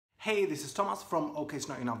Hey, this is Thomas from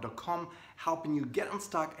okaysnotenough.com, helping you get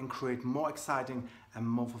unstuck and create more exciting and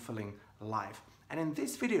more fulfilling life. And in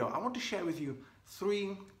this video, I want to share with you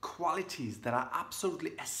 3 qualities that are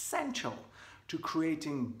absolutely essential to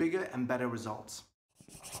creating bigger and better results.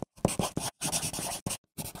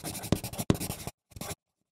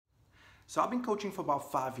 So I've been coaching for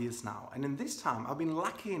about 5 years now, and in this time, I've been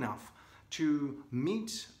lucky enough to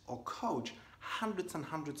meet or coach hundreds and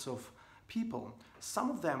hundreds of people.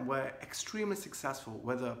 Some of them were extremely successful,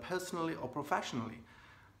 whether personally or professionally.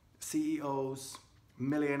 CEOs,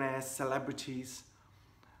 millionaires, celebrities.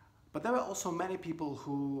 But there were also many people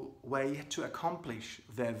who were yet to accomplish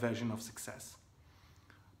their version of success.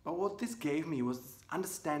 But what this gave me was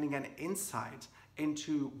understanding and insight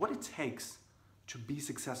into what it takes to be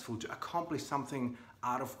successful, to accomplish something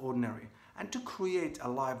out of ordinary, and to create a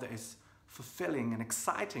life that is fulfilling and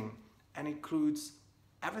exciting and includes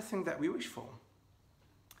everything that we wish for.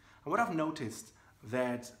 And what I've noticed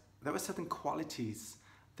that there were certain qualities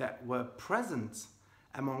that were present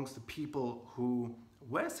amongst the people who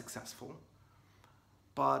were successful,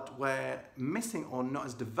 but were missing or not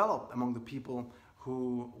as developed among the people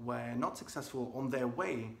who were not successful on their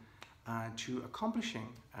way to accomplishing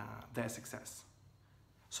their success.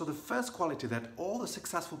 So the first quality that all the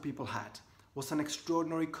successful people had was an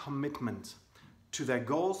extraordinary commitment to their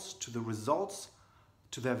goals, to the results,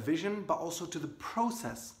 to their vision, but also to the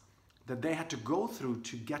process that they had to go through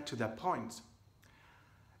to get to that point.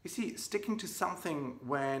 You see, sticking to something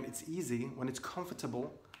when it's easy, when it's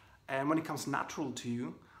comfortable, and when it comes natural to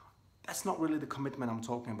you, that's not really the commitment I'm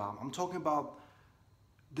talking about. I'm talking about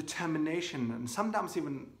determination and sometimes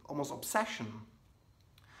even almost obsession.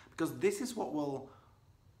 Because this is what will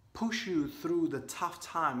push you through the tough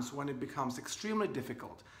times when it becomes extremely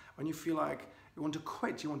difficult, when you feel like you want to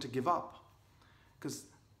quit, you want to give up. Because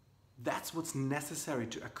that's what's necessary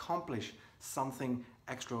to accomplish something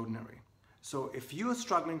extraordinary. So if you are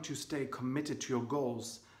struggling to stay committed to your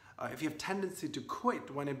goals, if you have tendency to quit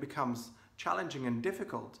when it becomes challenging and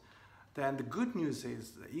difficult, then the good news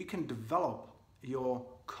is that you can develop your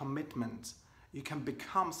commitment. You can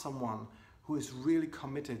become someone who is really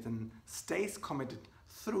committed and stays committed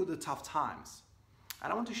through the tough times.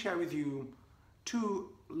 And I want to share with you 2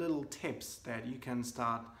 little tips that you can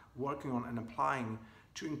start working on and applying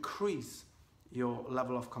to increase your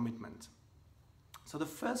level of commitment. So the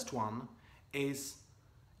first one is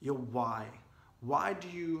your why. Why do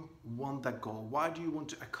you want that goal? Why do you want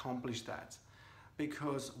to accomplish that?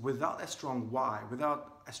 Because without a strong why,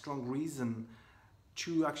 without a strong reason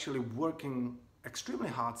to actually working extremely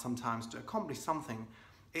hard sometimes to accomplish something,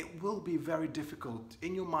 it will be very difficult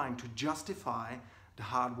in your mind to justify the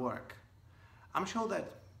hard work. I'm sure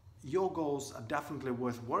that your goals are definitely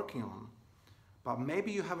worth working on, but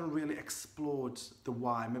maybe you haven't really explored the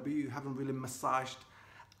why. Maybe you haven't really massaged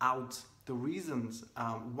out the reasons.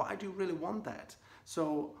 Why do you really want that?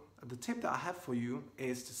 So the tip that I have for you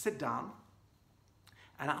is to sit down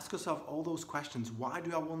and ask yourself all those questions. Why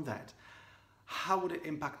do I want that? How would it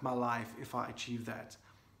impact my life if I achieve that?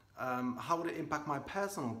 How would it impact my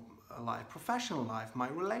personal life, professional life, my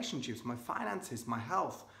relationships, my finances, my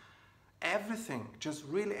health? Everything. Just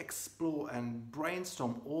really explore and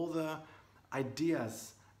brainstorm all the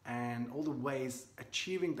ideas and all the ways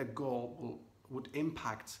achieving the goal would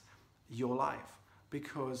impact your life.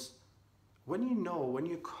 Because when you know, when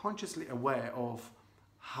you're consciously aware of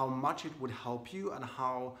how much it would help you and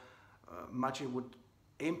how much it would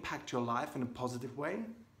impact your life in a positive way,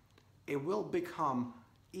 it will become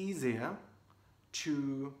easier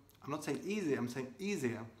to, I'm not saying easy, I'm saying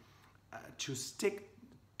easier to stick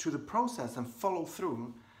to the process and follow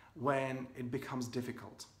through when it becomes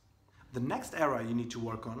difficult. The next area you need to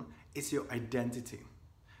work on is your identity.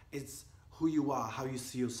 It's who you are, how you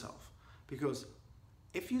see yourself. Because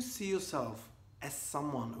if you see yourself as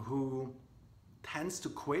someone who tends to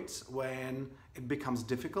quit when it becomes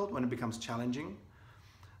difficult, when it becomes challenging,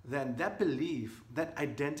 then that belief, that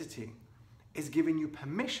identity is giving you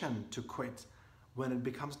permission to quit when it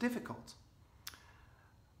becomes difficult.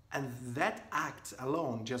 And that act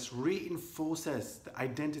alone just reinforces the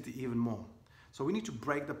identity even more. So we need to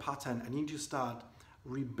break the pattern and need to start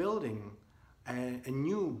rebuilding a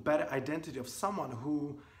new, better identity of someone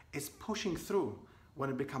who is pushing through when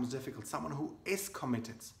it becomes difficult, someone who is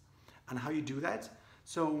committed. And how you do that?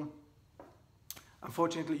 So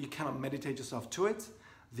unfortunately, you cannot meditate yourself to it.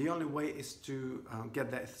 The only way is to get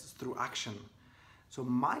that through action. So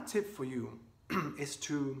my tip for you is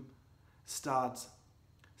to start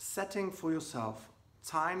setting for yourself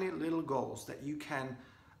tiny little goals that you can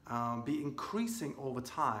be increasing over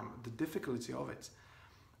time, the difficulty of it.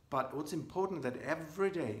 But what's important that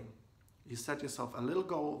every day you set yourself a little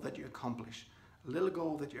goal that you accomplish, a little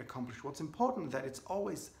goal that you accomplish. What's important that it's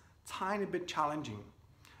always tiny bit challenging,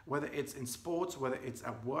 whether it's in sports, whether it's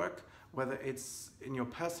at work, whether it's in your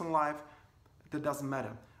personal life, that doesn't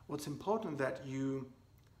matter. What's important that you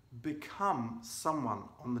become someone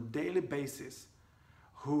on the daily basis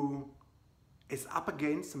who is up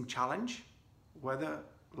against some challenge, whether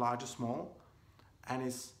large or small, and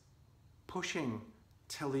is pushing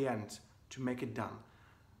till the end to make it done.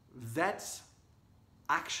 That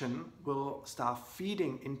action will start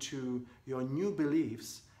feeding into your new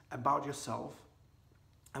beliefs about yourself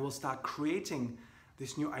and will start creating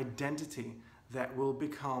this new identity that will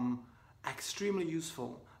become extremely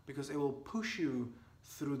useful because it will push you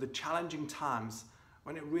through the challenging times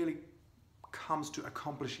when it really comes to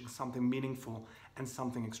accomplishing something meaningful and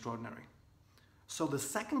something extraordinary. So the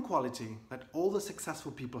second quality that all the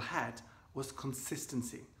successful people had was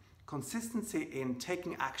consistency. Consistency in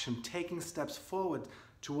taking action, taking steps forward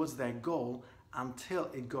towards their goal until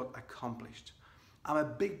it got accomplished. I'm a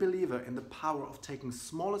big believer in the power of taking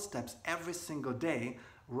smaller steps every single day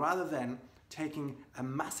rather than taking a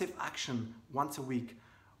massive action once a week,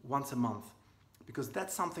 once a month, because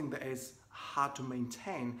that's something that is hard to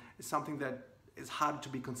maintain, it's something that is hard to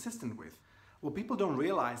be consistent with. What people don't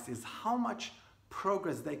realize is how much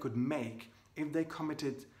progress they could make if they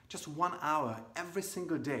committed just 1 hour every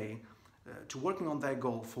single day to working on their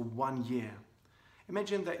goal for 1 year.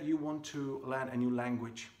 Imagine that you want to learn a new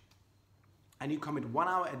language and you commit 1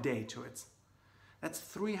 hour a day to it. That's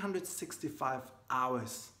 365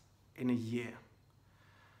 hours in a year.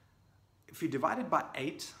 If you divide it by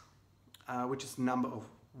 8, which is the number of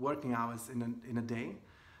working hours in a day,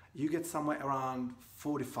 you get somewhere around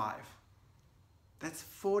 45. That's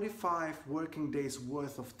 45 working days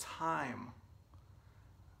worth of time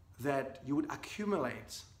that you would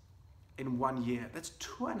accumulate in 1 year. That's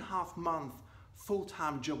 2.5 months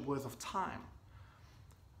full-time job worth of time.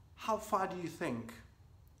 How far do you think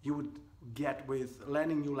you would get with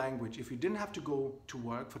learning new language if you didn't have to go to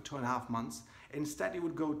work for 2.5 months? Instead, you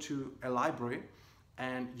would go to a library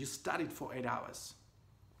and you studied for 8 hours.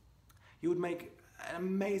 You would make an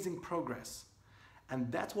amazing progress.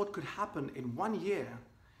 And that's what could happen in 1 year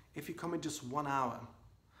if you commit just 1 hour.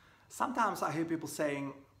 Sometimes I hear people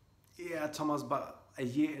saying, yeah, Thomas, but a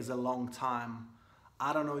year is a long time.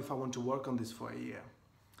 I don't know if I want to work on this for a year.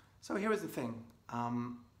 So here is the thing.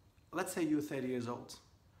 Let's say you're 30 years old.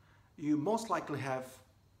 You most likely have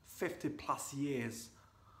 50 plus years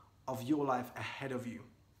of your life ahead of you.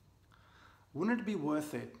 Wouldn't it be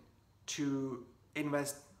worth it to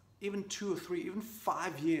invest even 2 or 3, even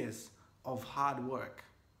 5 years of hard work,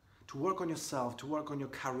 to work on yourself, to work on your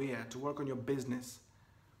career, to work on your business,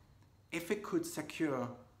 if it could secure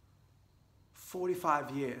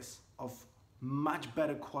 45 years of much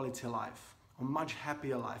better quality life, a much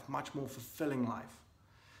happier life, much more fulfilling life?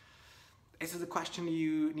 This is a question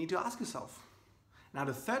you need to ask yourself. Now,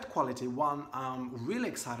 the third quality, one I'm really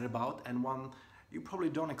excited about and one you probably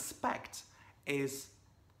don't expect, is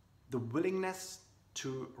the willingness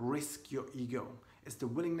to risk your ego. It's the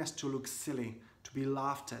willingness to look silly, to be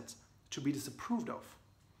laughed at, to be disapproved of.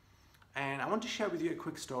 And I want to share with you a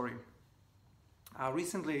quick story. I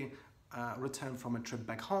recently returned from a trip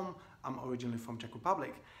back home. I'm originally from Czech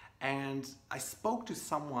Republic, and I spoke to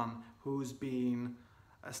someone who's been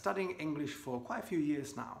studying English for quite a few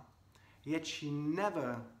years now, yet she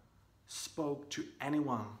never spoke to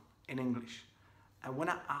anyone in English. And when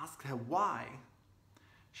I asked her why,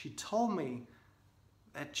 she told me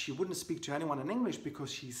that she wouldn't speak to anyone in English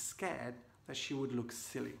because she's scared that she would look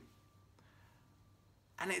silly.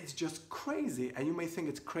 And it's just crazy, and you may think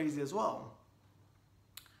it's crazy as well.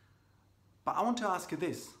 But I want to ask you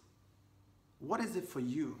this. What is it for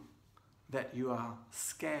you that you are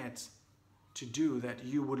scared to do, that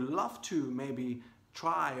you would love to maybe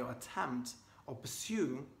try or attempt or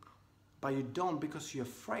pursue, but you don't because you're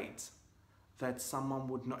afraid that someone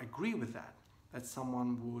would not agree with that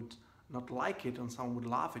someone would not like it and someone would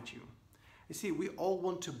laugh at you? You see, we all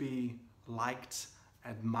want to be liked,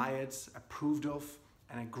 admired, approved of,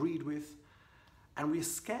 and agreed with, and we're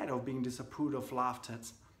scared of being disapproved of, laughed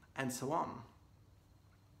at, and so on.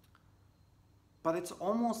 But it's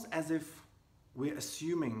almost as if we're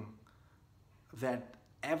assuming that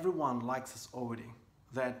everyone likes us already,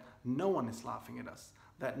 that no one is laughing at us,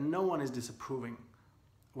 that no one is disapproving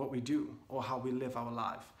what we do or how we live our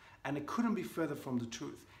life. And it couldn't be further from the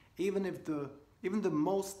truth. Even the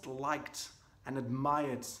most liked and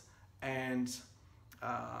admired and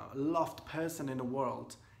loved person in the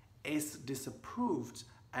world is disapproved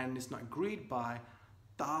and is not agreed by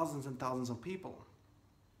thousands and thousands of people.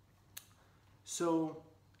 So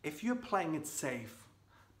if you're playing it safe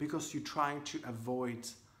because you're trying to avoid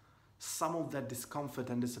some of that discomfort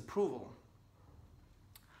and disapproval,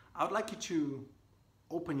 I would like you to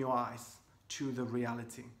open your eyes to the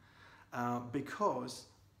reality, because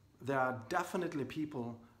there are definitely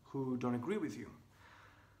people who don't agree with you.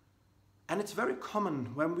 And it's very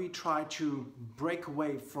common when we try to break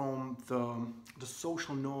away from the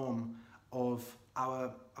social norm of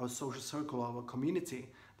our social circle, our community,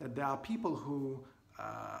 that there are people who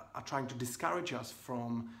are trying to discourage us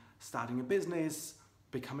from starting a business,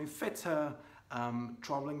 becoming fitter,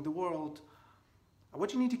 traveling the world.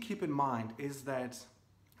 What you need to keep in mind is that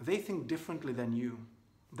they think differently than you.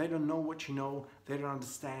 They don't know what you know. They don't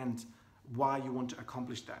understand why you want to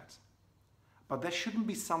accomplish that. But that shouldn't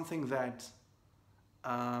be something that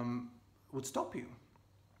would stop you.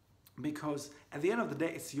 Because at the end of the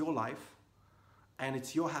day, it's your life and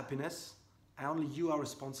it's your happiness, and only you are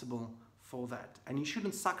responsible for that. And you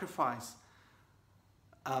shouldn't sacrifice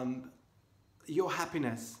your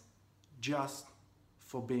happiness just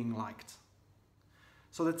for being liked.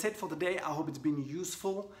 So that's it for today. I hope it's been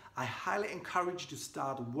useful. I highly encourage you to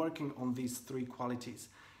start working on these 3 qualities: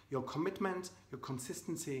 your commitment, your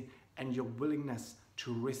consistency, and your willingness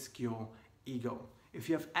to risk your ego. If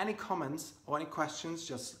you have any comments or any questions,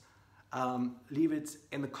 just leave it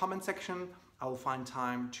in the comment section. I will find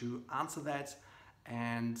time to answer that.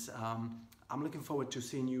 And I'm looking forward to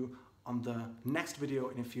seeing you on the next video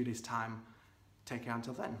in a few days' time. Take care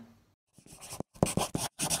until then.